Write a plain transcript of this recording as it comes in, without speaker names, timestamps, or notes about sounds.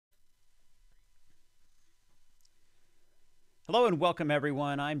Hello and welcome,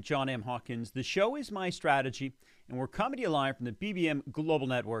 everyone. I'm John M. Hawkins. The show is My Strategy, and we're coming to you live from the BBM Global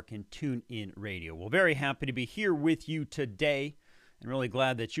Network and TuneIn Radio. We're very happy to be here with you today and really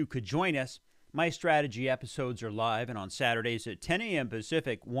glad that you could join us. My Strategy episodes are live and on Saturdays at 10 a.m.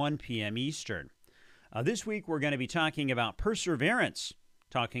 Pacific, 1 p.m. Eastern. This week, we're going to be talking about perseverance,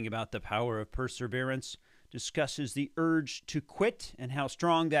 talking about the power of perseverance, discusses the urge to quit and how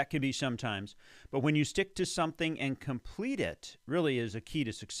strong that can be sometimes. But when you stick to something and complete it, really is a key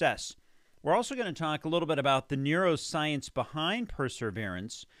to success. We're also going to talk a little bit about the neuroscience behind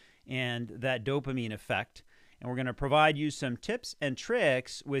perseverance and that dopamine effect. And we're going to provide you some tips and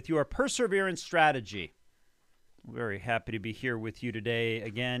tricks with your perseverance strategy. We're very happy to be here with you today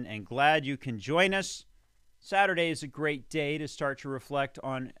again and glad you can join us. Saturday is a great day to start to reflect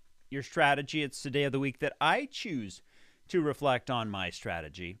on your strategy. It's the day of the week that I choose to reflect on my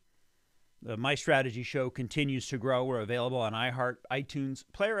strategy. The My Strategy show continues to grow. We're available on iHeart, iTunes,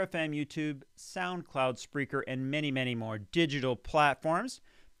 Player FM, YouTube, SoundCloud, Spreaker, and many, many more digital platforms.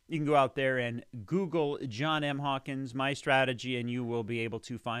 You can go out there and Google John M. Hawkins, My Strategy, and you will be able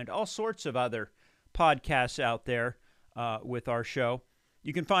to find all sorts of other podcasts out there with our show.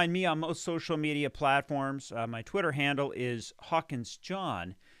 You can find me on most social media platforms. My Twitter handle is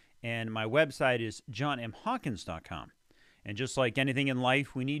HawkinsJohn. And my website is johnmhawkins.com. And just like anything in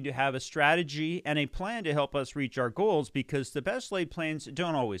life, we need to have a strategy and a plan to help us reach our goals because the best laid plans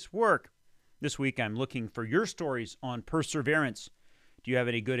don't always work. This week, I'm looking for your stories on perseverance. Do you have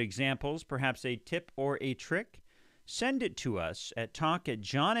any good examples, perhaps a tip or a trick? Send it to us at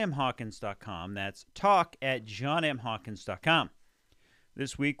talk@johnmhawkins.com. That's talk@johnmhawkins.com.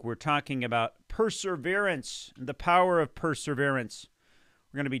 This week, we're talking about perseverance and the power of perseverance.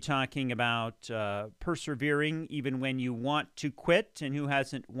 We're going to be talking about persevering even when you want to quit, and who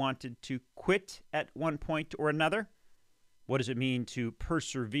hasn't wanted to quit at one point or another. What does it mean to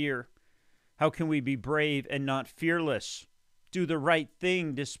persevere? How can we be brave and not fearless? Do the right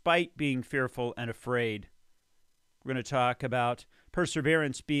thing despite being fearful and afraid. We're going to talk about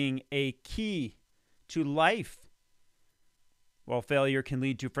perseverance being a key to life. While failure can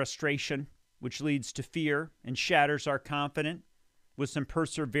lead to frustration, which leads to fear and shatters our confidence, with some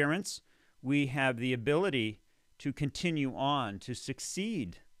perseverance, we have the ability to continue on, to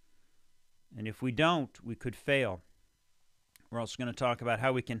succeed. And if we don't, we could fail. We're also going to talk about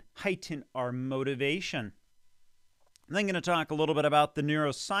how we can heighten our motivation. I'm then going to talk a little bit about the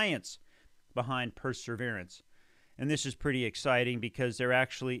neuroscience behind perseverance. And this is pretty exciting because there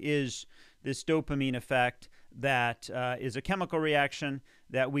actually is this dopamine effect that is a chemical reaction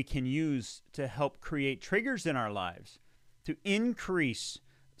that we can use to help create triggers in our lives to increase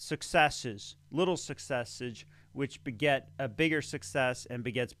successes, little successes, which beget a bigger success and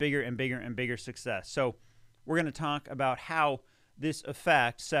begets bigger and bigger and bigger success. So we're going to talk about how this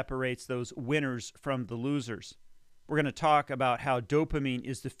effect separates those winners from the losers. We're going to talk about how dopamine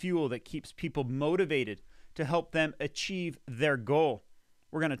is the fuel that keeps people motivated to help them achieve their goal.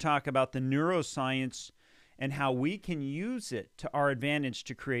 We're going to talk about the neuroscience and how we can use it to our advantage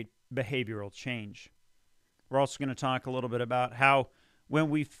to create behavioral change. We're also going to talk a little bit about how when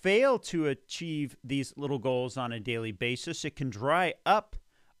we fail to achieve these little goals on a daily basis, it can dry up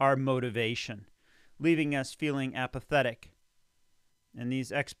our motivation, leaving us feeling apathetic. And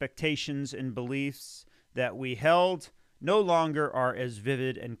these expectations and beliefs that we held no longer are as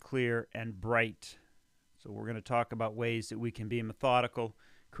vivid and clear and bright. So we're going to talk about ways that we can be methodical,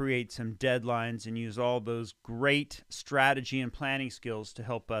 create some deadlines, and use all those great strategy and planning skills to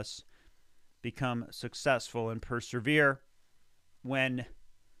help us become successful and persevere when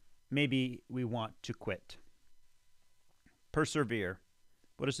maybe we want to quit. Persevere.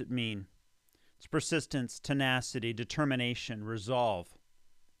 What does it mean? It's persistence, tenacity, determination, resolve,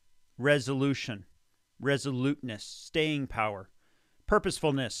 resolution, resoluteness, staying power,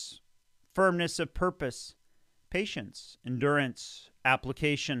 purposefulness, firmness of purpose, patience, endurance,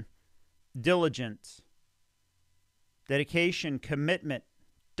 application, diligence, dedication, commitment,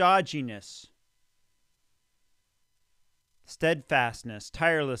 dodginess, steadfastness,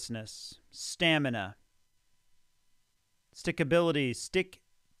 tirelessness, stamina, stickability,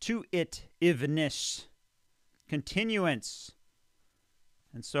 stick-to-it-iveness, continuance,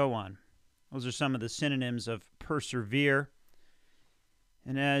 and so on. Those are some of the synonyms of persevere.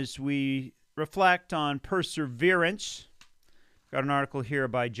 And as we reflect on perseverance, I've got an article here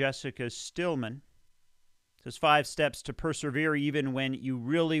by Jessica Stillman. It says 5 steps to persevere even when you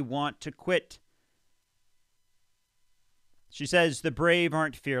really want to quit. She says the brave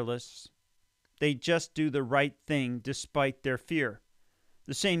aren't fearless. They just do the right thing despite their fear.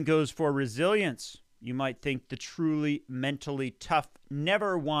 The same goes for resilience. You might think the truly mentally tough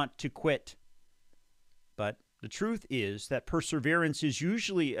never want to quit. But the truth is that perseverance is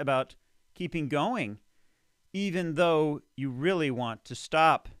usually about keeping going, even though you really want to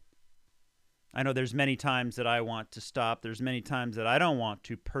stop. I know there's many times that I want to stop. There's many times that I don't want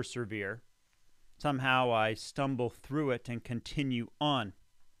to persevere. Somehow I stumble through it and continue on.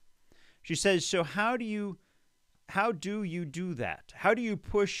 She says, so how do you do that? How do you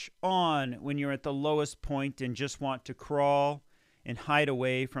push on when you're at the lowest point and just want to crawl and hide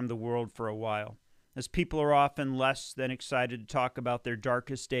away from the world for a while? As people are often less than excited to talk about their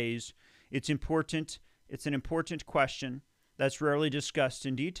darkest days, it's an important question that's rarely discussed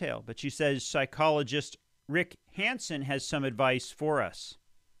in detail. But she says psychologist Rick Hansen has some advice for us.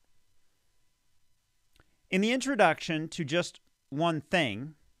 In the introduction to Just One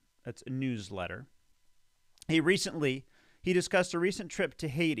Thing, that's a newsletter, he discussed a recent trip to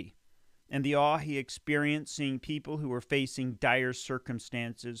Haiti and the awe he experienced seeing people who were facing dire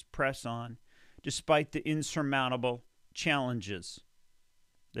circumstances press on despite the insurmountable challenges.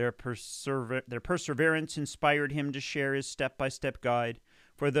 Their perseverance inspired him to share his step-by-step guide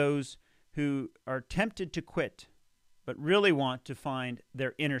for those who are tempted to quit but really want to find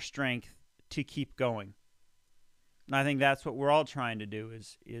their inner strength to keep going. And I think that's what we're all trying to do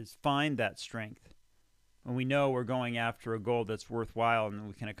is find that strength when we know we're going after a goal that's worthwhile and that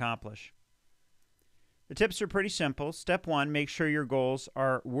we can accomplish. The tips are pretty simple. Step 1, make sure your goals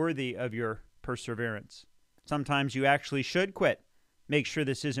are worthy of your perseverance. Sometimes you actually should quit. Make sure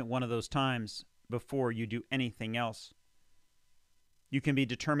this isn't one of those times before you do anything else. You can be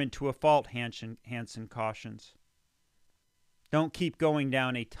determined to a fault, Hansen cautions. Don't keep going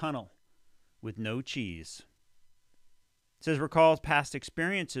down a tunnel with no cheese. It says, recall past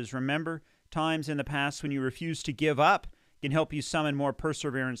experiences. Remember times in the past when you refused to give up. It can help you summon more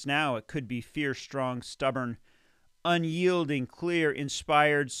perseverance now. It could be fierce, strong, stubborn, unyielding, clear,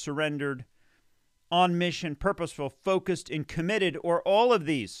 inspired, surrendered, on mission, purposeful, focused, and committed, or all of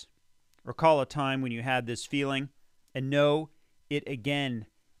these. Recall a time when you had this feeling and know it again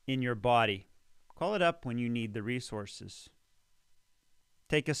in your body. Call it up when you need the resources.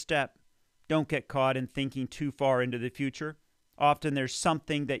 Take a step. Don't get caught in thinking too far into the future. Often there's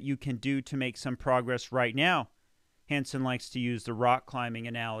something that you can do to make some progress right now. Hansen likes to use the rock climbing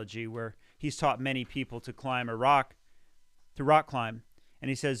analogy where he's taught many people to climb a rock, to rock climb. And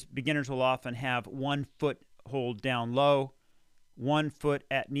he says beginners will often have 1 foot hold down low, 1 foot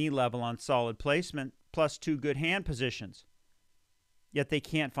at knee level on solid placement, plus 2 good hand positions. Yet they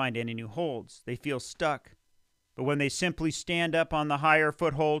can't find any new holds. They feel stuck. But when they simply stand up on the higher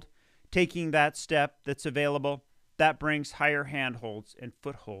foothold, taking that step that's available, that brings higher handholds and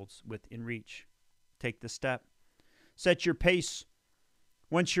footholds within reach. Take the step. Set your pace.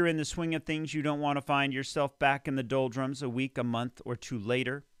 Once you're in the swing of things, you don't want to find yourself back in the doldrums a week, a month, or 2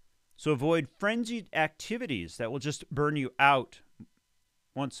 later. So avoid frenzied activities that will just burn you out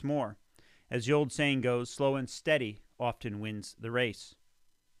once more. As the old saying goes, slow and steady often wins the race.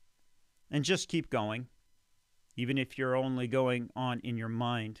 And just keep going, even if you're only going on in your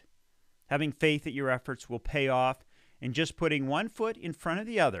mind. Having faith that your efforts will pay off, and just putting 1 foot in front of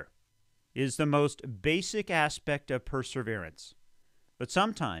the other is the most basic aspect of perseverance. But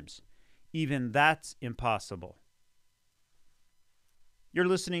sometimes, even that's impossible. You're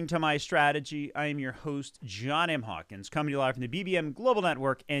listening to My Strategy. I am your host, John M. Hawkins, coming to you live from the BBM Global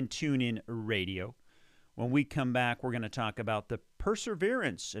Network and TuneIn Radio. When we come back, we're going to talk about the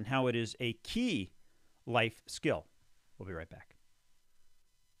perseverance and how it is a key life skill. We'll be right back.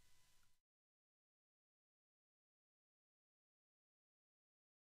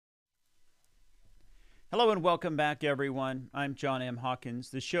 Hello and welcome back, everyone. I'm John M. Hawkins.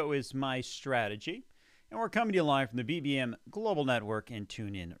 The show is My Strategy, and we're coming to you live from the BBM Global Network and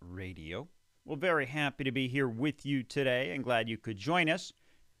TuneIn Radio. We're very happy to be here with you today and glad you could join us.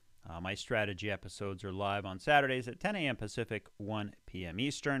 My Strategy episodes are live on Saturdays at 10 a.m. Pacific, 1 p.m.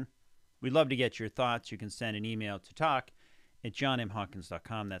 Eastern. We'd love to get your thoughts. You can send an email to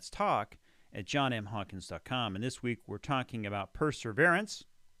talk@johnmhawkins.com. That's talk@johnmhawkins.com. And this week we're talking about perseverance.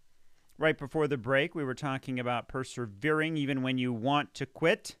 Right before the break, we were talking about persevering even when you want to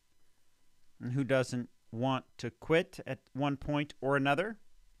quit. And who doesn't want to quit at one point or another?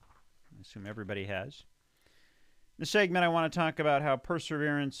 I assume everybody has. In this segment, I want to talk about how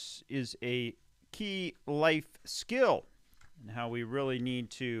perseverance is a key life skill and how we really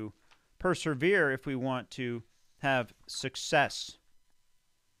need to persevere if we want to have success.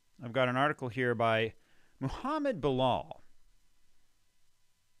 I've got an article here by Muhammad Bilal.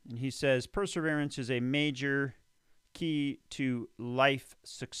 And he says, perseverance is a major key to life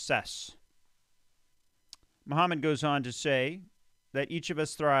success. Muhammad goes on to say that each of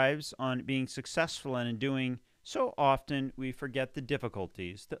us thrives on being successful, and in doing so often we forget the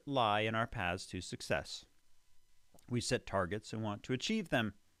difficulties that lie in our paths to success. We set targets and want to achieve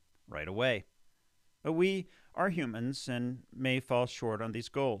them right away. But we are humans and may fall short on these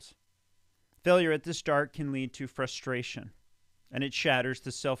goals. Failure at the start can lead to frustration, and it shatters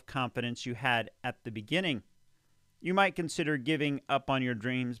the self-confidence you had at the beginning. You might consider giving up on your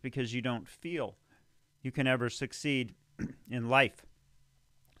dreams because you don't feel you can ever succeed in life.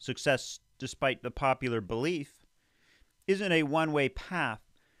 Success, despite the popular belief, isn't a one-way path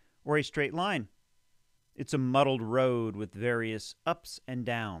or a straight line. It's a muddled road with various ups and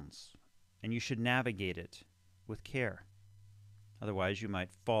downs, and you should navigate it with care. Otherwise, you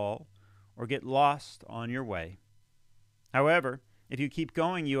might fall or get lost on your way. However, if you keep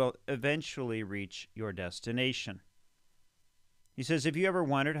going, you will eventually reach your destination. He says, have you ever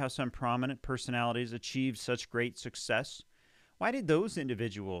wondered how some prominent personalities achieved such great success? Why did those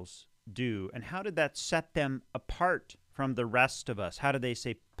individuals do, and how did that set them apart from the rest of us? How did they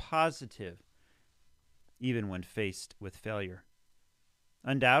stay positive even when faced with failure?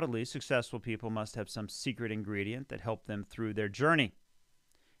 Undoubtedly, successful people must have some secret ingredient that helped them through their journey.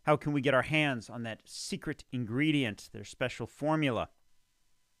 How can we get our hands on that secret ingredient, their special formula?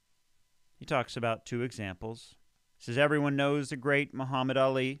 He talks about two examples. He says, everyone knows the great Muhammad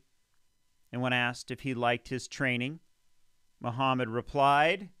Ali, and when asked if he liked his training, Muhammad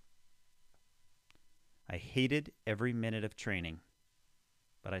replied, I hated every minute of training,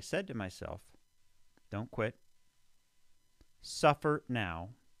 but I said to myself, don't quit. Suffer now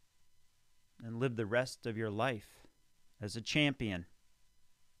and live the rest of your life as a champion.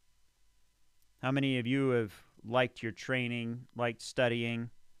 How many of you have liked your training, liked studying,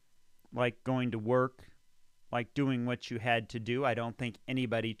 liked going to work, liked doing what you had to do? I don't think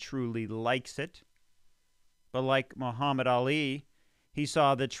anybody truly likes it. But like Muhammad Ali, he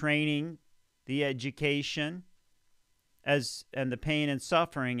saw the training, the education, and the pain and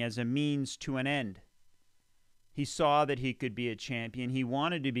suffering as a means to an end. He saw that he could be a champion. He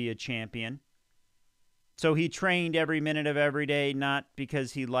wanted to be a champion. So he trained every minute of every day, not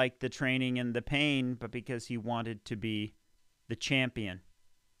because he liked the training and the pain, but because he wanted to be the champion.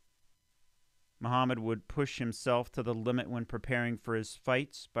 Muhammad would push himself to the limit when preparing for his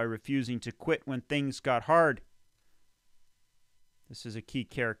fights by refusing to quit when things got hard. This is a key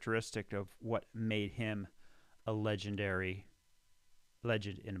characteristic of what made him a legendary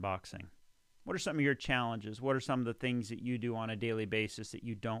legend in boxing. What are some of your challenges? What are some of the things that you do on a daily basis that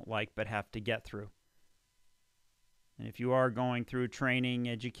you don't like but have to get through? And if you are going through training,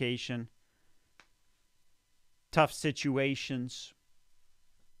 education, tough situations,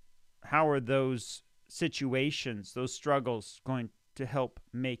 how are those situations, those struggles, going to help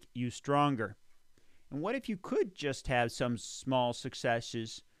make you stronger? And what if you could just have some small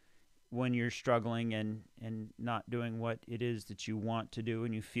successes when you're struggling and not doing what it is that you want to do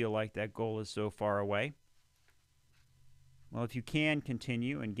and you feel like that goal is so far away? Well, if you can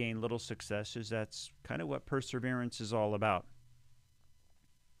continue and gain little successes, that's kind of what perseverance is all about.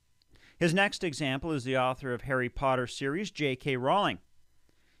 His next example is the author of Harry Potter series, J.K. Rowling.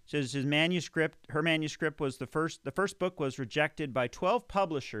 He says her manuscript was the first book was rejected by 12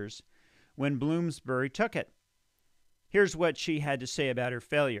 publishers when Bloomsbury took it. Here's what she had to say about her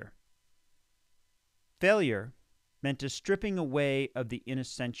failure. Failure meant a stripping away of the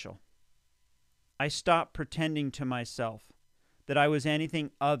inessential. I stopped pretending to myself that I was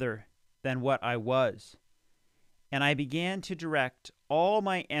anything other than what I was, and I began to direct all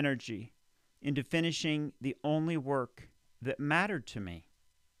my energy into finishing the only work that mattered to me.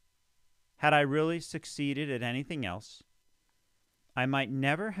 Had I really succeeded at anything else, I might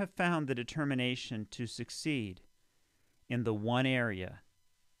never have found the determination to succeed in the one area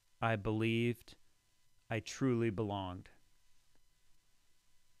I believed I truly belonged.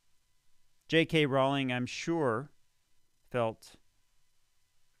 J.K. Rowling, I'm sure, felt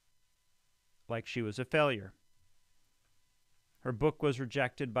like she was a failure. Her book was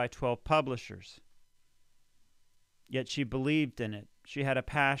rejected by 12 publishers. Yet she believed in it. She had a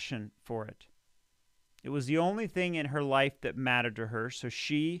passion for it. It was the only thing in her life that mattered to her, so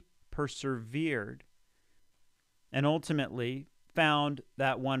she persevered and ultimately found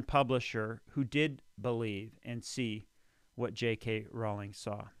that one publisher who did believe and see what J.K. Rowling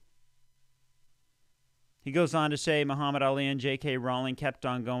saw. He goes on to say, Muhammad Ali and J.K. Rowling kept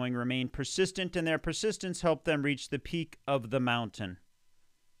on going, remained persistent, and their persistence helped them reach the peak of the mountain.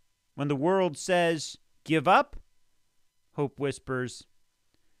 When the world says, give up, hope whispers,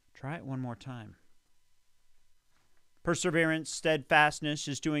 try it one more time. Perseverance, steadfastness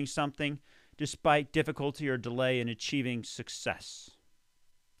is doing something despite difficulty or delay in achieving success.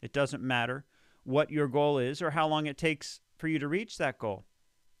 It doesn't matter what your goal is or how long it takes for you to reach that goal.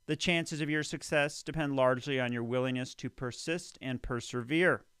 The chances of your success depend largely on your willingness to persist and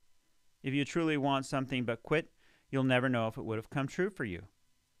persevere. If you truly want something but quit, you'll never know if it would have come true for you.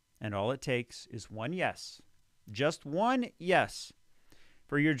 And all it takes is one yes, just one yes,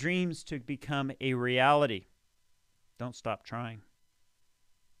 for your dreams to become a reality. Don't stop trying.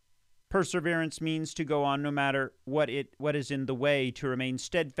 Perseverance means to go on no matter what is in the way, to remain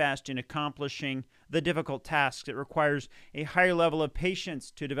steadfast in accomplishing the difficult tasks. It requires a higher level of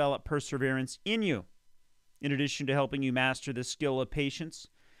patience to develop perseverance in you. In addition to helping you master the skill of patience,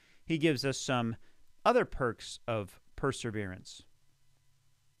 he gives us some other perks of perseverance.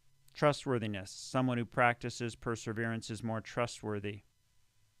 Trustworthiness. Someone who practices perseverance is more trustworthy.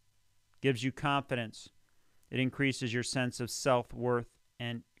 Gives you confidence. It increases your sense of self-worth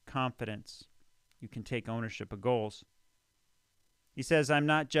and confidence. You can take ownership of goals. He says, I'm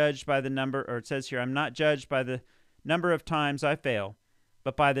not judged by the number, or it says here, I'm not judged by the number of times I fail,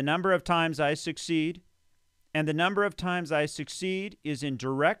 but by the number of times I succeed. And the number of times I succeed is in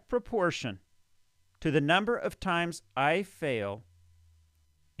direct proportion to the number of times I fail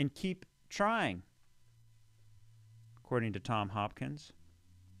and keep trying, according to Tom Hawkins.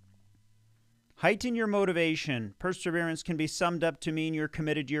 Heighten your motivation. Perseverance can be summed up to mean you're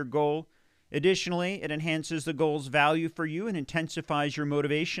committed to your goal. Additionally, it enhances the goal's value for you and intensifies your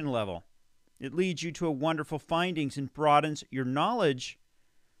motivation level. It leads you to a wonderful findings and broadens your knowledge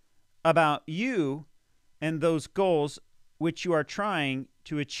about you and those goals which you are trying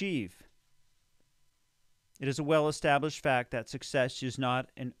to achieve. It is a well-established fact that success is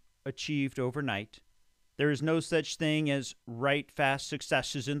not achieved overnight. There is no such thing as right, fast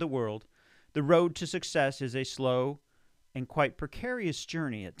successes in the world. The road to success is a slow and quite precarious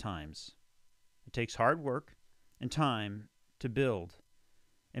journey at times. It takes hard work and time to build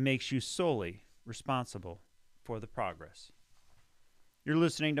and makes you solely responsible for the progress. You're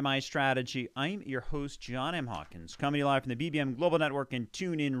listening to My Strategy. I'm your host, John M. Hawkins, coming to you live from the BBM Global Network and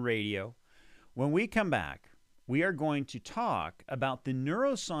TuneIn Radio. When we come back, we are going to talk about the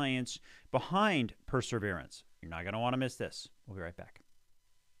neuroscience behind perseverance. You're not going to want to miss this. We'll be right back.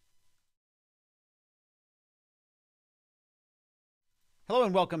 Hello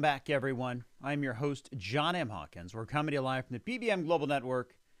and welcome back, everyone. I'm your host, John M. Hawkins. We're coming to you live from the BBM Global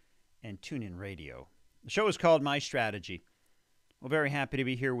Network and TuneIn Radio. The show is called My Strategy. We're very happy to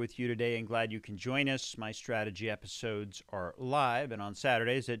be here with you today and glad you can join us. My Strategy episodes are live and on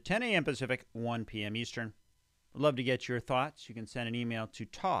Saturdays at 10 a.m. Pacific, 1 p.m. Eastern. I'd love to get your thoughts. You can send an email to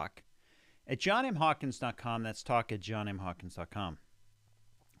talk@johnmhawkins.com. That's talk@johnmhawkins.com.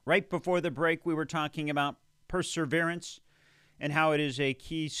 Right before the break, we were talking about perseverance and how it is a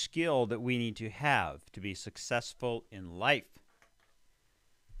key skill that we need to have to be successful in life.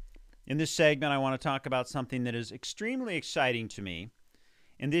 In this segment, I want to talk about something that is extremely exciting to me,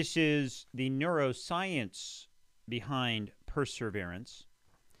 and this is the neuroscience behind perseverance.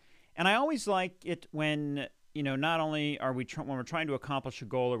 And I always like it when, not only are we when we're trying to accomplish a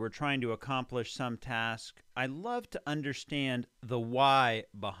goal or we're trying to accomplish some task, I love to understand the why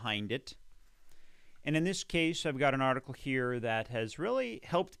behind it. And in this case, I've got an article here that has really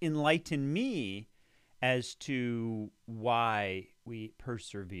helped enlighten me as to why we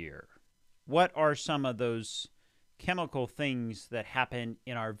persevere. What are some of those chemical things that happen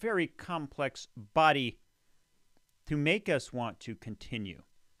in our very complex body to make us want to continue?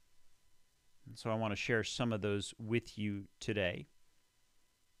 And so I want to share some of those with you today.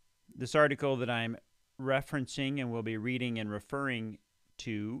 This article that I'm referencing and will be reading and referring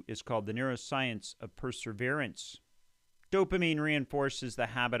to is called The Neuroscience of Perseverance. Dopamine reinforces the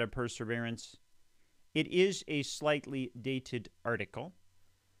habit of perseverance. It is a slightly dated article,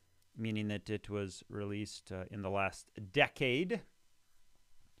 meaning that it was released in the last decade.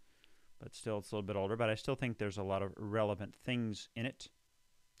 But still, it's a little bit older, but I still think there's a lot of relevant things in it.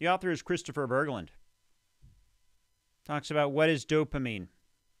 The author is Christopher Berglund. Talks about what is dopamine.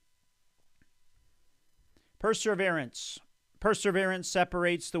 Perseverance. Perseverance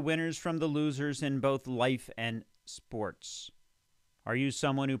separates the winners from the losers in both life and sports. Are you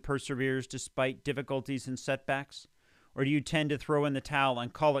someone who perseveres despite difficulties and setbacks? Or do you tend to throw in the towel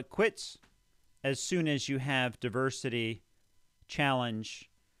and call it quits as soon as you have diversity, challenge,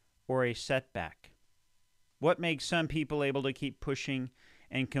 or a setback? What makes some people able to keep pushing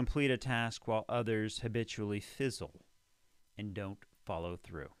and complete a task while others habitually fizzle and don't follow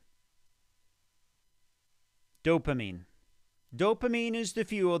through? Dopamine. Dopamine is the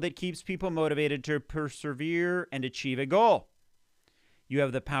fuel that keeps people motivated to persevere and achieve a goal. You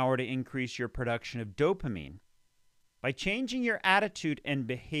have the power to increase your production of dopamine. By changing your attitude and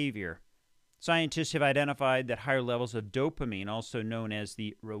behavior, scientists have identified that higher levels of dopamine, also known as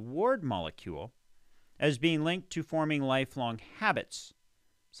the reward molecule, as being linked to forming lifelong habits,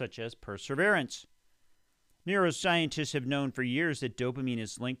 such as perseverance. Neuroscientists have known for years that dopamine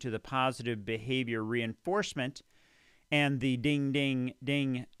is linked to the positive behavior reinforcement and the ding, ding,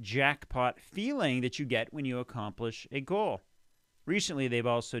 ding jackpot feeling that you get when you accomplish a goal. Recently, they've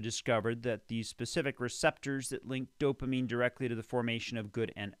also discovered that the specific receptors that link dopamine directly to the formation of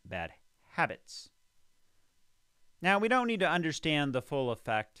good and bad habits. Now, we don't need to understand the full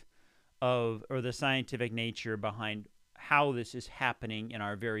effect of, or the scientific nature behind how this is happening in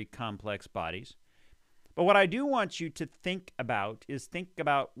our very complex bodies. But what I do want you to think about is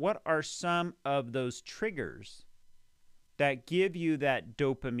what are some of those triggers that give you that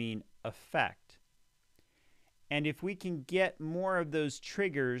dopamine effect. And if we can get more of those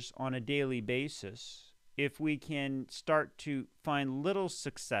triggers on a daily basis, if we can start to find little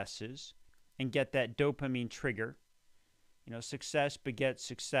successes and get that dopamine trigger, success begets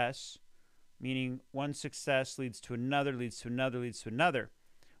success, meaning one success leads to another, leads to another, leads to another.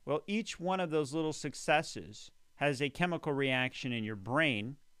 Well, each one of those little successes has a chemical reaction in your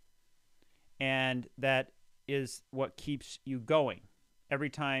brain, and that is what keeps you going. Every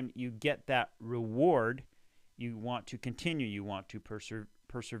time you get that reward, you want to continue, you want to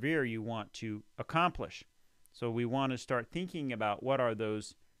persevere, you want to accomplish. So we want to start thinking about what are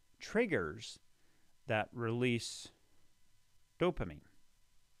those triggers that release dopamine.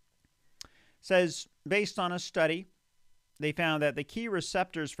 It says, based on a study, they found that the key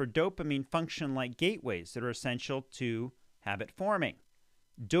receptors for dopamine function like gateways that are essential to habit forming.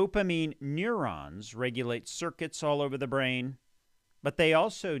 Dopamine neurons regulate circuits all over the brain, but they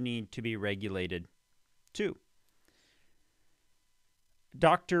also need to be regulated too.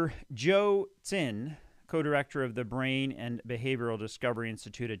 Dr. Joe Tsin, co-director of the Brain and Behavioral Discovery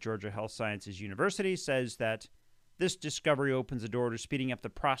Institute at Georgia Health Sciences University, says that this discovery opens the door to speeding up the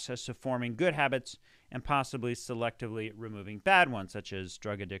process of forming good habits and possibly selectively removing bad ones, such as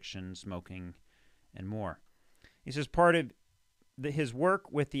drug addiction, smoking, and more. He says part of his work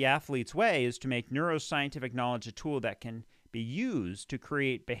with the Athlete's Way is to make neuroscientific knowledge a tool that can be used to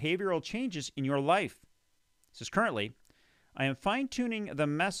create behavioral changes in your life. He says, currently, I am fine-tuning the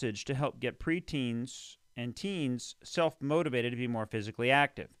message to help get preteens and teens self-motivated to be more physically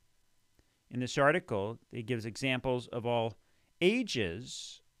active. In this article, he gives examples of all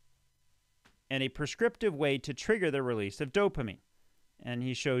ages and a prescriptive way to trigger the release of dopamine. And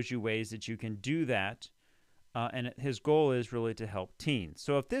he shows you ways that you can do that. And his goal is really to help teens.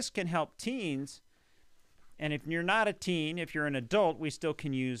 So if this can help teens, and if you're not a teen, if you're an adult, we still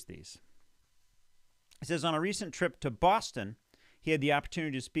can use these. It says, on a recent trip to Boston, he had the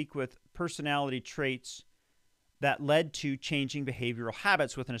opportunity to speak with personality traits that led to changing behavioral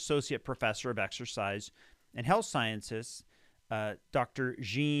habits with an associate professor of exercise and health sciences, Dr.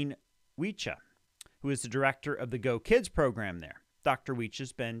 Jean Weicha, who is the director of the Go Kids program there. Dr. Weicha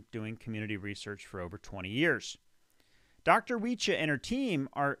has been doing community research for over 20 years. Dr. Weicha and her team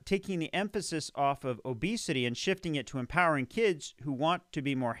are taking the emphasis off of obesity and shifting it to empowering kids who want to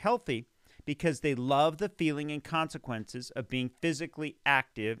be more healthy because they love the feeling and consequences of being physically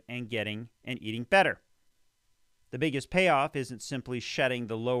active and getting and eating better. The biggest payoff isn't simply shedding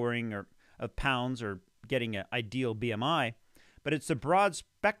the lowering of pounds or getting an ideal BMI, but it's a broad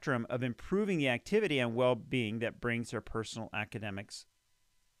spectrum of improving the activity and well-being that brings their personal and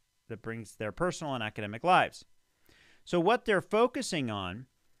academic lives. So what they're focusing on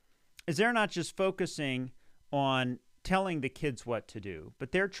is they're not just focusing on telling the kids what to do,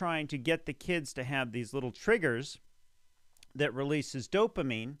 but they're trying to get the kids to have these little triggers that releases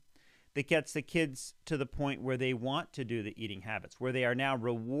dopamine that gets the kids to the point where they want to do the eating habits, where they are now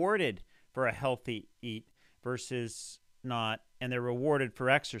rewarded for a healthy eat versus not, and they're rewarded for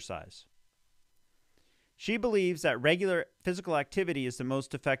exercise. She believes that regular physical activity is the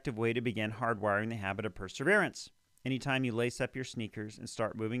most effective way to begin hardwiring the habit of perseverance. Anytime you lace up your sneakers and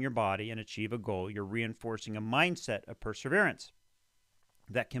start moving your body and achieve a goal, you're reinforcing a mindset of perseverance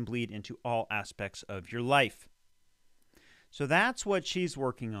that can bleed into all aspects of your life. So that's what she's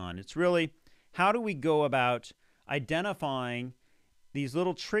working on. It's really, how do we go about identifying these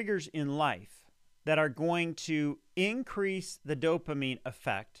little triggers in life that are going to increase the dopamine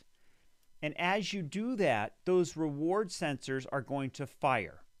effect? And as you do that, those reward sensors are going to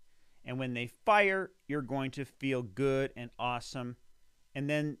fire. And when they fire, you're going to feel good and awesome. And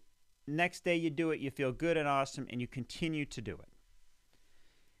then next day you do it, you feel good and awesome, and you continue to do it.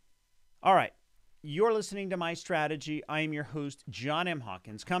 All right. You're listening to My Strategy. I am your host, John M.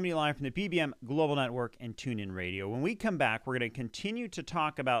 Hawkins, coming to you live from the BBM Global Network and TuneIn Radio. When we come back, we're going to continue to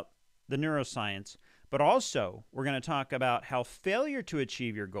talk about the neuroscience, but also we're going to talk about how failure to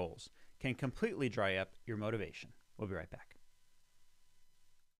achieve your goals can completely dry up your motivation. We'll be right back.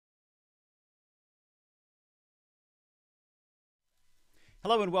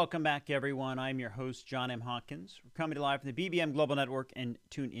 Hello and welcome back, everyone. I'm your host, John M. Hawkins. We're coming to you live from the BBM Global Network and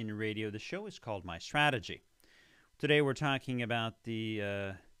TuneIn Radio. The show is called My Strategy. Today we're talking about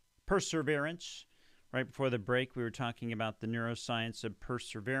the perseverance. Right before the break, we were talking about the neuroscience of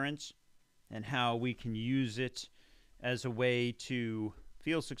perseverance and how we can use it as a way to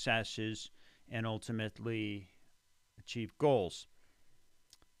feel successes and ultimately achieve goals.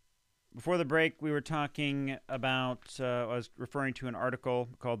 Before the break, we were talking about, I was referring to an article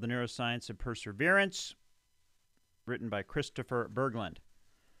called The Neuroscience of Perseverance, written by Christopher Berglund.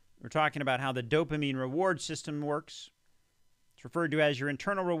 We're talking about how the dopamine reward system works. It's referred to as your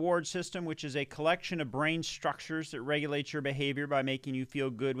internal reward system, which is a collection of brain structures that regulates your behavior by making you feel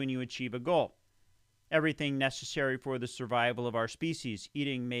good when you achieve a goal. Everything necessary for the survival of our species,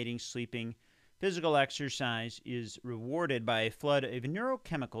 eating, mating, sleeping, physical exercise, is rewarded by a flood of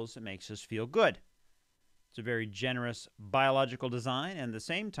neurochemicals that makes us feel good. It's a very generous biological design and at the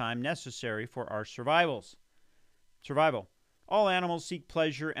same time necessary for our survival. All animals seek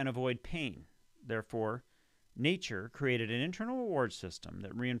pleasure and avoid pain. Therefore, nature created an internal reward system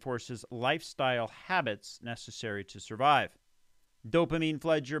that reinforces lifestyle habits necessary to survive. Dopamine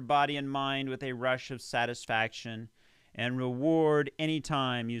floods your body and mind with a rush of satisfaction and reward any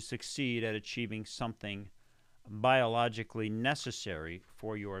time you succeed at achieving something biologically necessary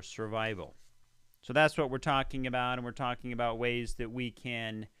for your survival. So that's what we're talking about, and we're talking about ways that we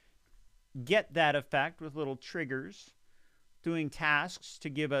can get that effect with little triggers, doing tasks to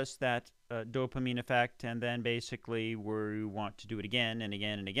give us that dopamine effect, and then basically we want to do it again and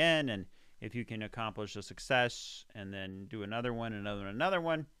again and again, and if you can accomplish a success and then do another one, another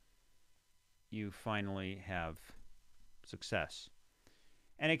one, you finally have success.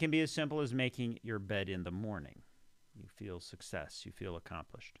 And it can be as simple as making your bed in the morning. You feel success. You feel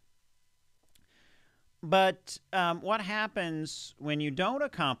accomplished. But what happens when you don't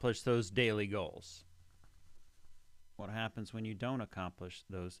accomplish those daily goals? What happens when you don't accomplish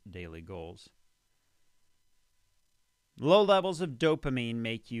those daily goals? Low levels of dopamine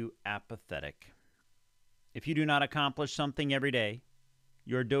make you apathetic. If you do not accomplish something every day,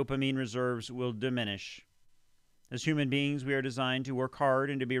 your dopamine reserves will diminish. As human beings, we are designed to work hard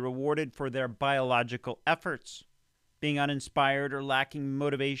and to be rewarded for their biological efforts. Being uninspired or lacking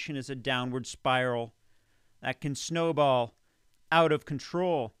motivation is a downward spiral that can snowball out of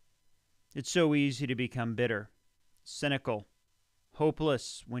control. It's so easy to become bitter, cynical,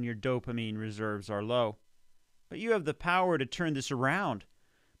 hopeless when your dopamine reserves are low. But you have the power to turn this around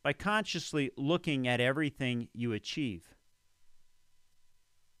by consciously looking at everything you achieve.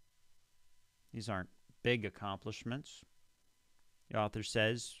 These aren't big accomplishments. The author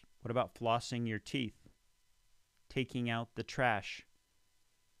says, what about flossing your teeth? Taking out the trash?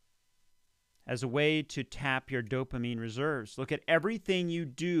 As a way to tap your dopamine reserves, look at everything you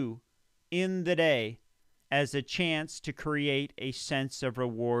do in the day as a chance to create a sense of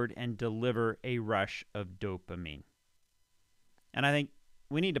reward and deliver a rush of dopamine. And I think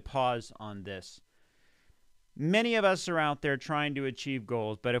we need to pause on this. Many of us are out there trying to achieve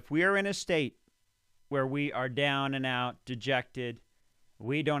goals, but if we are in a state where we are down and out, dejected,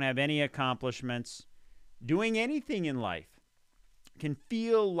 we don't have any accomplishments, doing anything in life can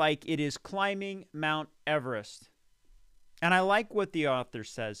feel like it is climbing Mount Everest. And I like what the author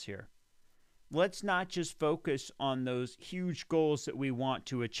says here. Let's not just focus on those huge goals that we want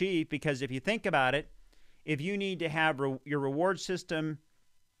to achieve, because if you think about it, if you need to have your reward system,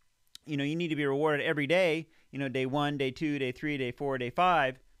 you need to be rewarded every day, day 1, day 2, day 3, day 4, day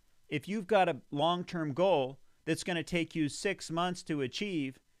 5. If you've got a long-term goal that's going to take you 6 months to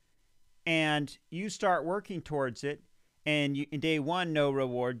achieve, and you start working towards it, and day 1, no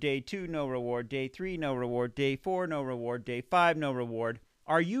reward, day 2, no reward, day 3, no reward, day 4, no reward, day 5, no reward,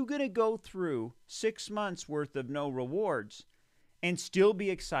 are you going to go through 6 months worth of no rewards and still be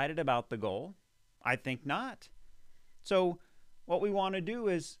excited about the goal? I think not. So what we want to do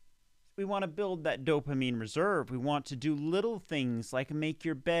is we want to build that dopamine reserve. We want to do little things like make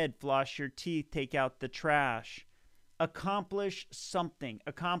your bed, floss your teeth, take out the trash. Accomplish something.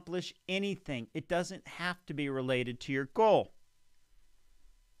 Accomplish anything. It doesn't have to be related to your goal.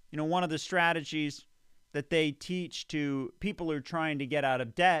 One of the strategies that they teach to people who are trying to get out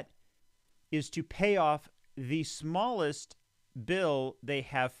of debt is to pay off the smallest bill they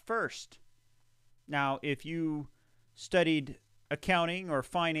have first. Now, if you studied accounting or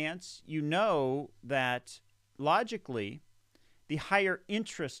finance, you know that logically, the higher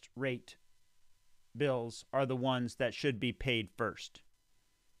interest rate bills are the ones that should be paid first.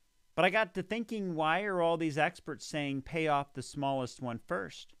 But I got to thinking, why are all these experts saying pay off the smallest one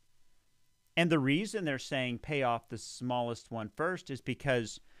first? And the reason they're saying pay off the smallest one first is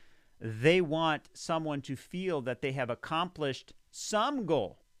because they want someone to feel that they have accomplished some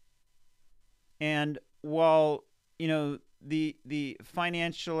goal. And while, the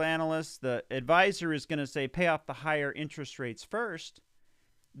financial analyst, the advisor is going to say pay off the higher interest rates first,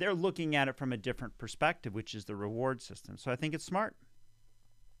 they're looking at it from a different perspective, which is the reward system. So I think it's smart.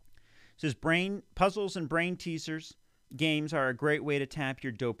 It says brain puzzles and brain teasers games are a great way to tap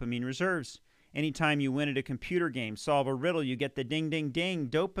your dopamine reserves. Anytime you win at a computer game, solve a riddle, you get the ding, ding, ding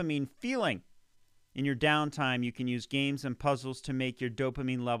dopamine feeling. In your downtime, you can use games and puzzles to make your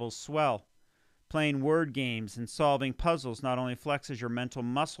dopamine levels swell. Playing word games and solving puzzles not only flexes your mental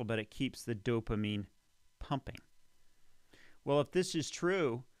muscle, but it keeps the dopamine pumping. Well, if this is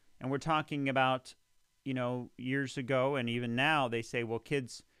true, and we're talking about, years ago and even now, they say, well,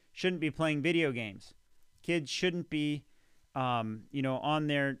 kids shouldn't be playing video games. Kids shouldn't be, on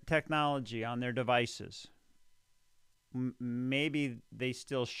their technology, on their devices. Maybe they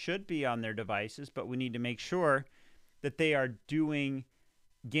still should be on their devices, but we need to make sure that they are doing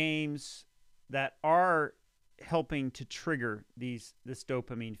games that are helping to trigger this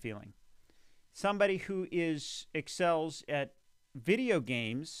dopamine feeling. Somebody who excels at video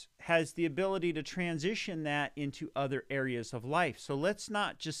games has the ability to transition that into other areas of life. So let's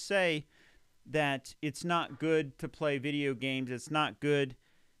not just say that it's not good to play video games. It's not good,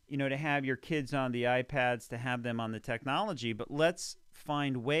 to have your kids on the iPads, to have them on the technology, but let's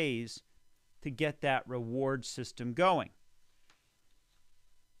find ways to get that reward system going.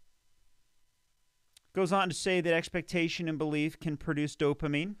 Goes on to say that expectation and belief can produce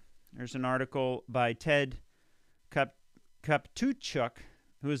dopamine. There's an article by Ted Kuptuchuk,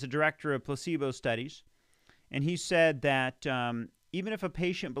 who is the director of placebo studies, and he said that even if a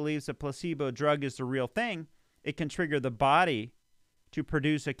patient believes a placebo drug is the real thing, it can trigger the body to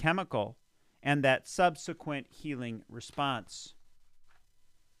produce a chemical and that subsequent healing response.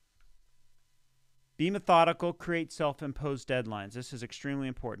 Be methodical, create self-imposed deadlines. This is extremely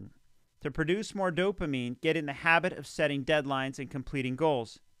important. To produce more dopamine, get in the habit of setting deadlines and completing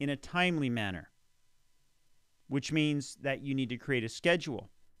goals in a timely manner, which means that you need to create a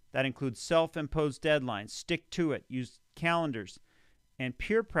schedule. That includes self-imposed deadlines. Stick to it. Use calendars and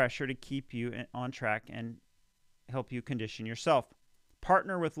peer pressure to keep you on track and help you condition yourself.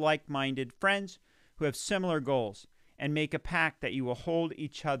 Partner with like-minded friends who have similar goals and make a pact that you will hold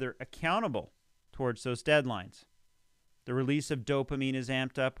each other accountable towards those deadlines. The release of dopamine is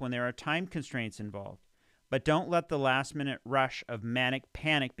amped up when there are time constraints involved, but don't let the last-minute rush of manic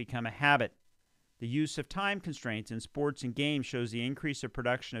panic become a habit. The use of time constraints in sports and games shows the increase of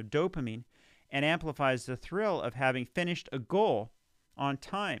production of dopamine and amplifies the thrill of having finished a goal on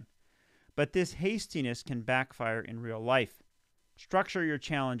time. But this hastiness can backfire in real life. Structure your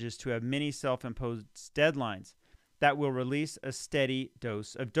challenges to have many self-imposed deadlines that will release a steady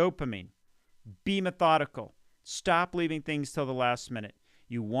dose of dopamine. Be methodical. Stop leaving things till the last minute.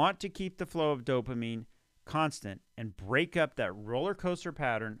 You want to keep the flow of dopamine constant and break up that roller coaster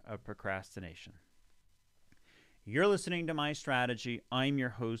pattern of procrastination. You're listening to My Strategy. I'm your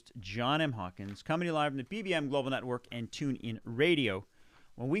host, John M. Hawkins, coming to you live from the BBM Global Network and TuneIn Radio.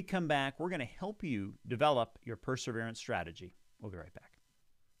 When we come back, we're going to help you develop your perseverance strategy. We'll be right back.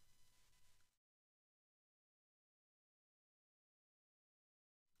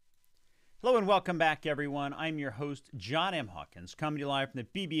 Hello and welcome back, everyone. I'm your host, John M. Hawkins, coming to you live from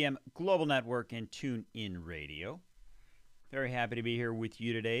the BBM Global Network and TuneIn Radio. Very happy to be here with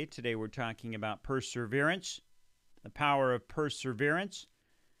you today. Today we're talking about perseverance, the power of perseverance,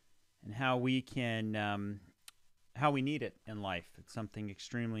 and how we can, how we need it in life. It's something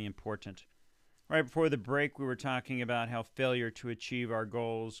extremely important. Right before the break, we were talking about how failure to achieve our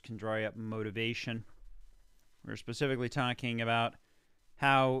goals can dry up motivation. We were specifically talking about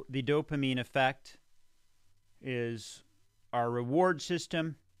how the dopamine effect is our reward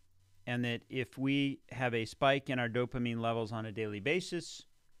system, and that if we have a spike in our dopamine levels on a daily basis,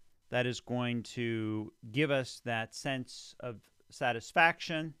 that is going to give us that sense of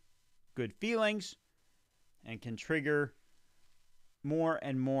satisfaction, good feelings, and can trigger more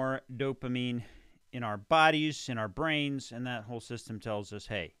and more dopamine in our bodies, in our brains, and that whole system tells us,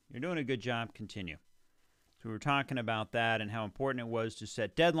 hey, you're doing a good job, continue. So we were talking about that and how important it was to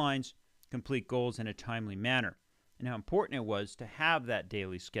set deadlines, complete goals in a timely manner, and how important it was to have that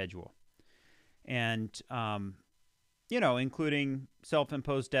daily schedule. and including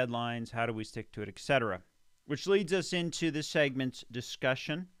self-imposed deadlines, how do we stick to it, etc. Which leads us into this segment's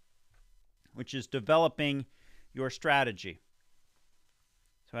discussion, which is developing your strategy.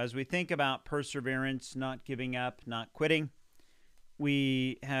 So as we think about perseverance, not giving up, not quitting,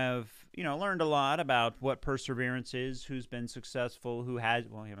 we have, learned a lot about what perseverance is, who's been successful, who has,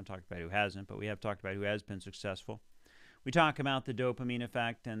 well, we haven't talked about who hasn't, but we have talked about who has been successful. We talk about the dopamine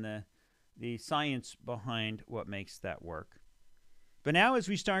effect and the science behind what makes that work. But now as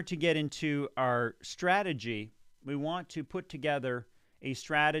we start to get into our strategy, we want to put together a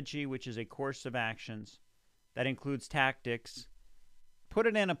strategy which is a course of actions that includes tactics, put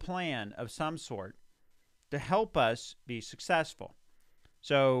it in a plan of some sort to help us be successful.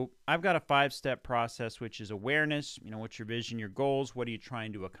 So I've got a 5-step process, which is awareness. What's your vision, your goals? What are you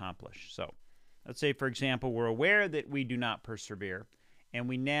trying to accomplish? So let's say, for example, we're aware that we do not persevere, and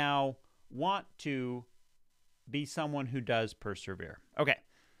we now want to be someone who does persevere. Okay,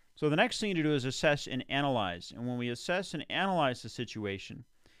 so the next thing to do is assess and analyze. And when we assess and analyze the situation,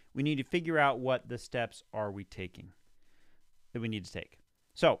 we need to figure out what the steps are we taking that we need to take.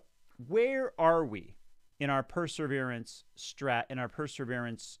 So where are we in our perseverance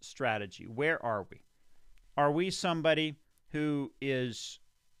strategy? Where are we? Are we somebody who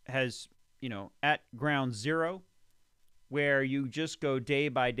has at ground zero, where you just go day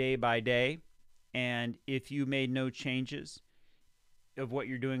by day by day, and if you made no changes of what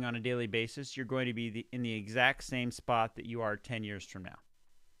you're doing on a daily basis, you're going to be in the exact same spot that you are 10 years from now,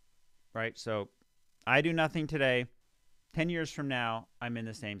 right? So I do nothing today. 10 years from now, I'm in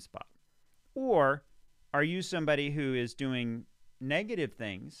the same spot. Or are you somebody who is doing negative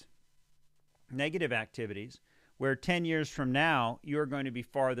things, negative activities, where 10 years from now, you're going to be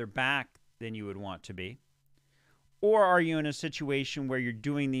farther back than you would want to be? Or are you in a situation where you're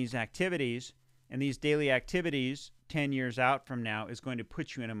doing these activities, and these daily activities 10 years out from now is going to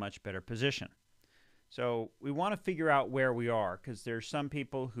put you in a much better position? So we want to figure out where we are, because there's some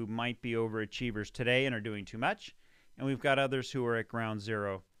people who might be overachievers today and are doing too much, and we've got others who are at ground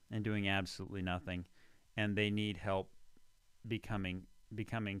zero and doing absolutely nothing, and they need help becoming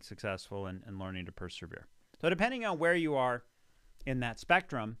successful and learning to persevere. So depending on where you are in that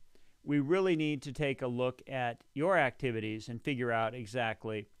spectrum, we really need to take a look at your activities and figure out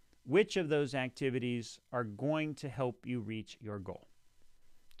exactly which of those activities are going to help you reach your goal.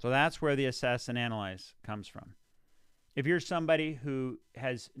 So that's where the assess and analyze comes from. If you're somebody who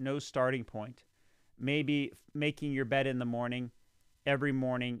has no starting point, maybe making your bed in the morning, every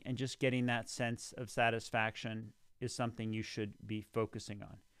morning, and just getting that sense of satisfaction is something you should be focusing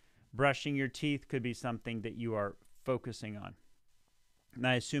on. Brushing your teeth could be something that you are focusing on. And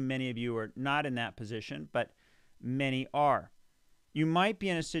I assume many of you are not in that position, but many are. You might be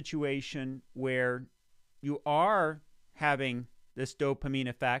in a situation where you are having this dopamine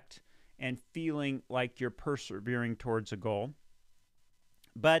effect and feeling like you're persevering towards a goal,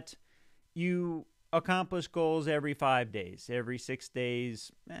 but you accomplish goals every 5 days, every 6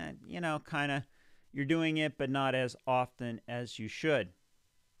 days, you're doing it, but not as often as you should.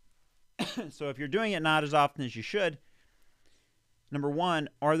 So if you're doing it not as often as you should, number one,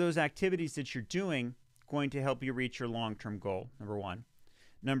 are those activities that you're doing going to help you reach your long-term goal? Number one.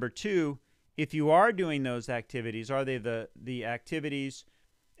 Number two, if you are doing those activities, are they the activities,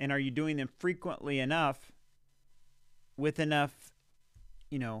 and are you doing them frequently enough, with enough,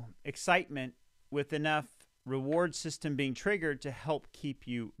 excitement, with enough reward system being triggered to help keep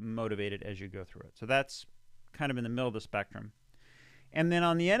you motivated as you go through it? So that's kind of in the middle of the spectrum. And then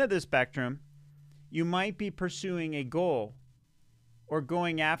on the end of the spectrum, you might be pursuing a goal or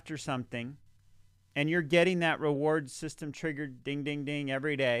going after something, and you're getting that reward system triggered ding, ding, ding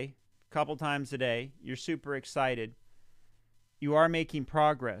every day, a couple times a day. You're super excited. You are making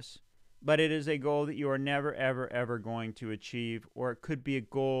progress, but it is a goal that you are never, ever, ever going to achieve, or it could be a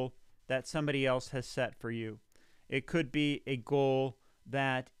goal that somebody else has set for you. It could be a goal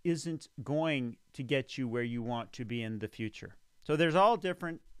that isn't going to get you where you want to be in the future. So there's all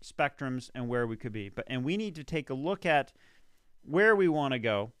different spectrums and where we could be. And we need to take a look at where we want to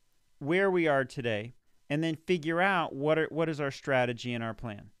go, where we are today, and then figure out what is our strategy and our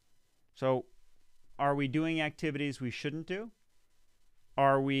plan. So are we doing activities we shouldn't do?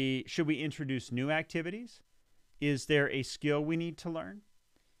 Should we introduce new activities? Is there a skill we need to learn?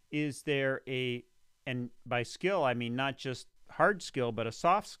 Is there and by skill, I mean not just hard skill, but a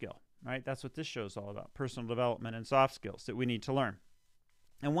soft skill, right? That's what this show is all about, personal development and soft skills that we need to learn.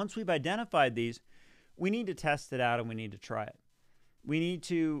 And once we've identified these, we need to test it out and we need to try it. We need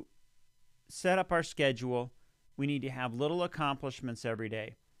to set up our schedule. We need to have little accomplishments every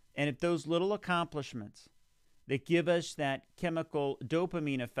day. And if those little accomplishments that give us that chemical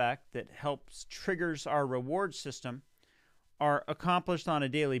dopamine effect that helps triggers our reward system are accomplished on a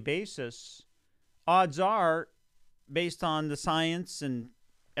daily basis, odds are, based on the science and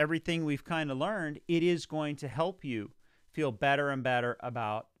everything we've kind of learned, it is going to help you feel better and better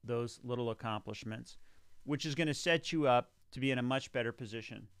about those little accomplishments, which is going to set you up to be in a much better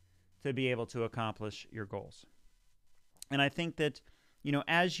position to be able to accomplish your goals. And I think that,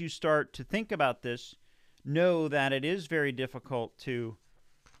 as you start to think about this, know that it is very difficult to,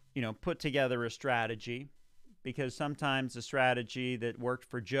 put together a strategy, because sometimes the strategy that worked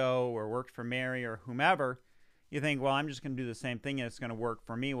for Joe or worked for Mary or whomever, you think, well, I'm just going to do the same thing and it's going to work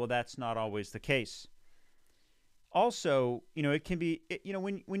for me. Well, that's not always the case. Also, it can be,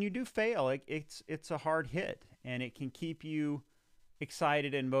 when you do fail, it's a hard hit, and it can keep you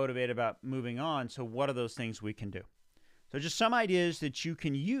excited and motivated about moving on. So what are those things we can do? So just some ideas that you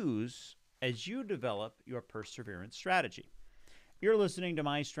can use as you develop your perseverance strategy. You're listening to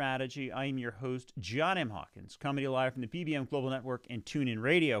My Strategy. I am your host, John M. Hawkins, coming to you live from the BBM Global Network and TuneIn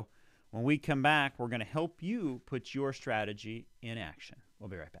Radio. When we come back, we're going to help you put your strategy in action. We'll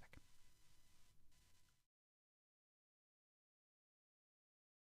be right back.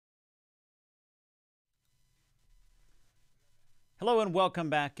 Hello and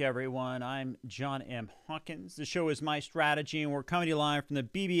welcome back, everyone. I'm John M. Hawkins. The show is My Strategy, and we're coming to you live from the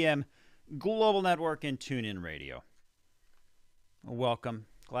BBM Global Network and TuneIn Radio. Welcome.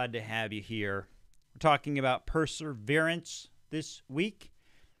 Glad to have you here. We're talking about perseverance this week.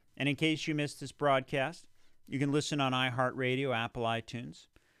 And in case you missed this broadcast, you can listen on iHeartRadio, Apple iTunes,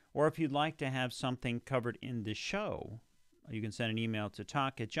 or if you'd like to have something covered in the show, you can send an email to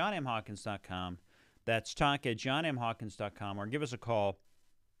talk@johnmhawkins.com. That's talk@johnmhawkins.com, or give us a call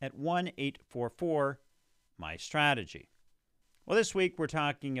at 1-844-MY-STRATEGY. Well, this week we're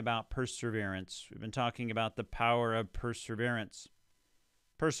talking about perseverance. We've been talking about the power of perseverance.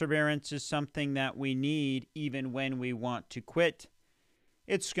 Perseverance is something that we need even when we want to quit.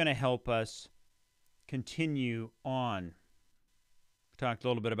 It's going to help us continue on. We talked a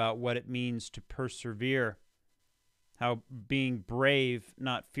little bit about what it means to persevere, how being brave,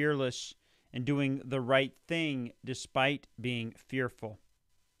 not fearless, and doing the right thing despite being fearful.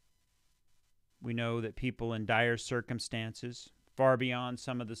 We know that people in dire circumstances, far beyond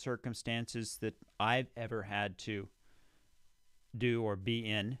some of the circumstances that I've ever had to do or be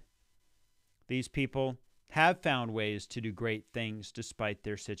in, these people have found ways to do great things despite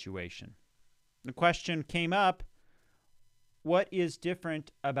their situation. The question came up, what is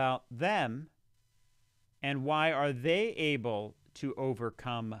different about them, and why are they able to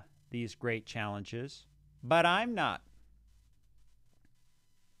overcome these great challenges, but I'm not?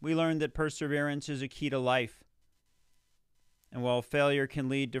 We learned that perseverance is a key to life. And while failure can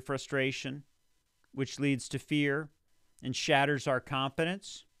lead to frustration, which leads to fear and shatters our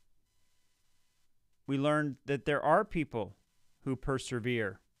confidence, we learned that there are people who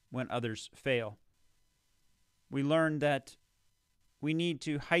persevere when others fail. We learned that we need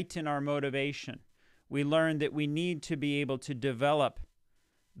to heighten our motivation. We learned that we need to be able to develop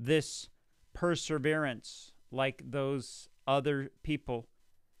this perseverance like those other people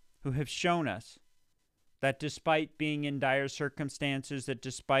who have shown us that despite being in dire circumstances, that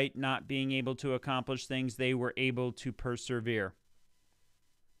despite not being able to accomplish things, they were able to persevere.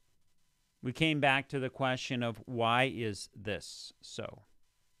 We came back to the question of, why is this so?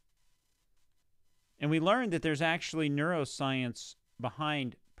 And we learned that there's actually neuroscience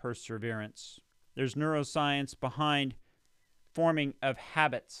behind perseverance. There's neuroscience behind forming of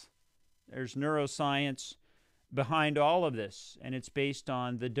habits. There's neuroscience behind all of this, and it's based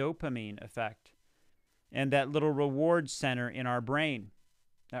on the dopamine effect and that little reward center in our brain.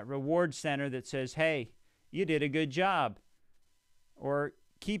 That reward center that says, hey, you did a good job, or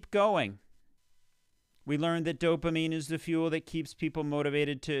keep going. We learned that dopamine is the fuel that keeps people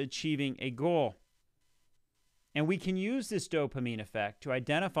motivated to achieving a goal. And we can use this dopamine effect to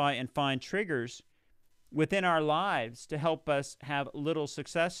identify and find triggers within our lives to help us have little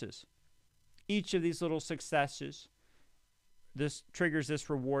successes. Each of these little successes, this triggers this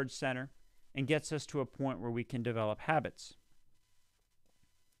reward center and gets us to a point where we can develop habits.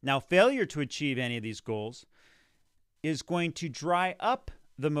 Now, failure to achieve any of these goals is going to dry up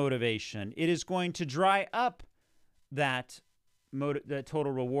the motivation. It is going to dry up that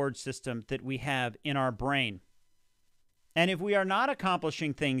total reward system that we have in our brain. And if we are not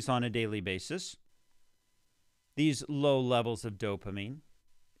accomplishing things on a daily basis, these low levels of dopamine,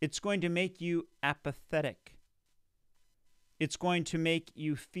 it's going to make you apathetic. It's going to make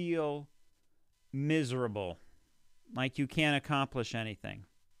you feel miserable, like you can't accomplish anything.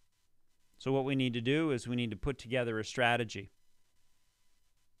 So what we need to do is we need to put together a strategy.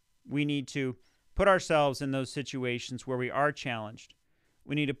 We need to put ourselves in those situations where we are challenged.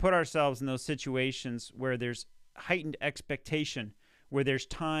 We need to put ourselves in those situations where there's heightened expectation, where there's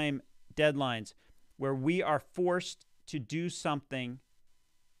time deadlines, where we are forced to do something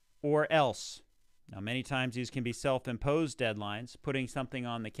or else. Now, many times these can be self-imposed deadlines, putting something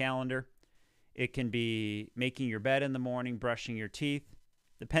on the calendar. It can be making your bed in the morning, brushing your teeth.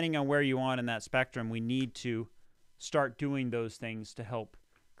 Depending on where you are in that spectrum, we need to start doing those things to help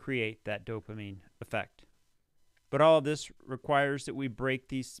create that dopamine effect. But all of this requires that we break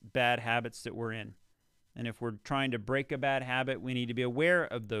these bad habits that we're in. And if we're trying to break a bad habit, we need to be aware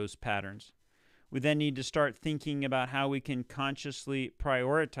of those patterns. We then need to start thinking about how we can consciously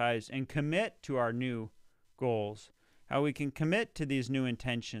prioritize and commit to our new goals, how we can commit to these new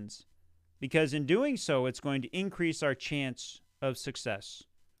intentions, because in doing so, it's going to increase our chance of success.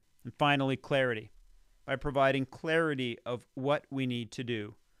 And finally, clarity. By providing clarity of what we need to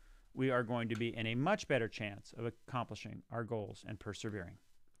do, we are going to be in a much better chance of accomplishing our goals and persevering.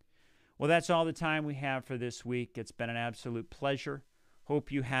 Well, that's all the time we have for this week. It's been an absolute pleasure.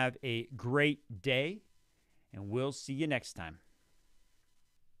 Hope you have a great day, and we'll see you next time.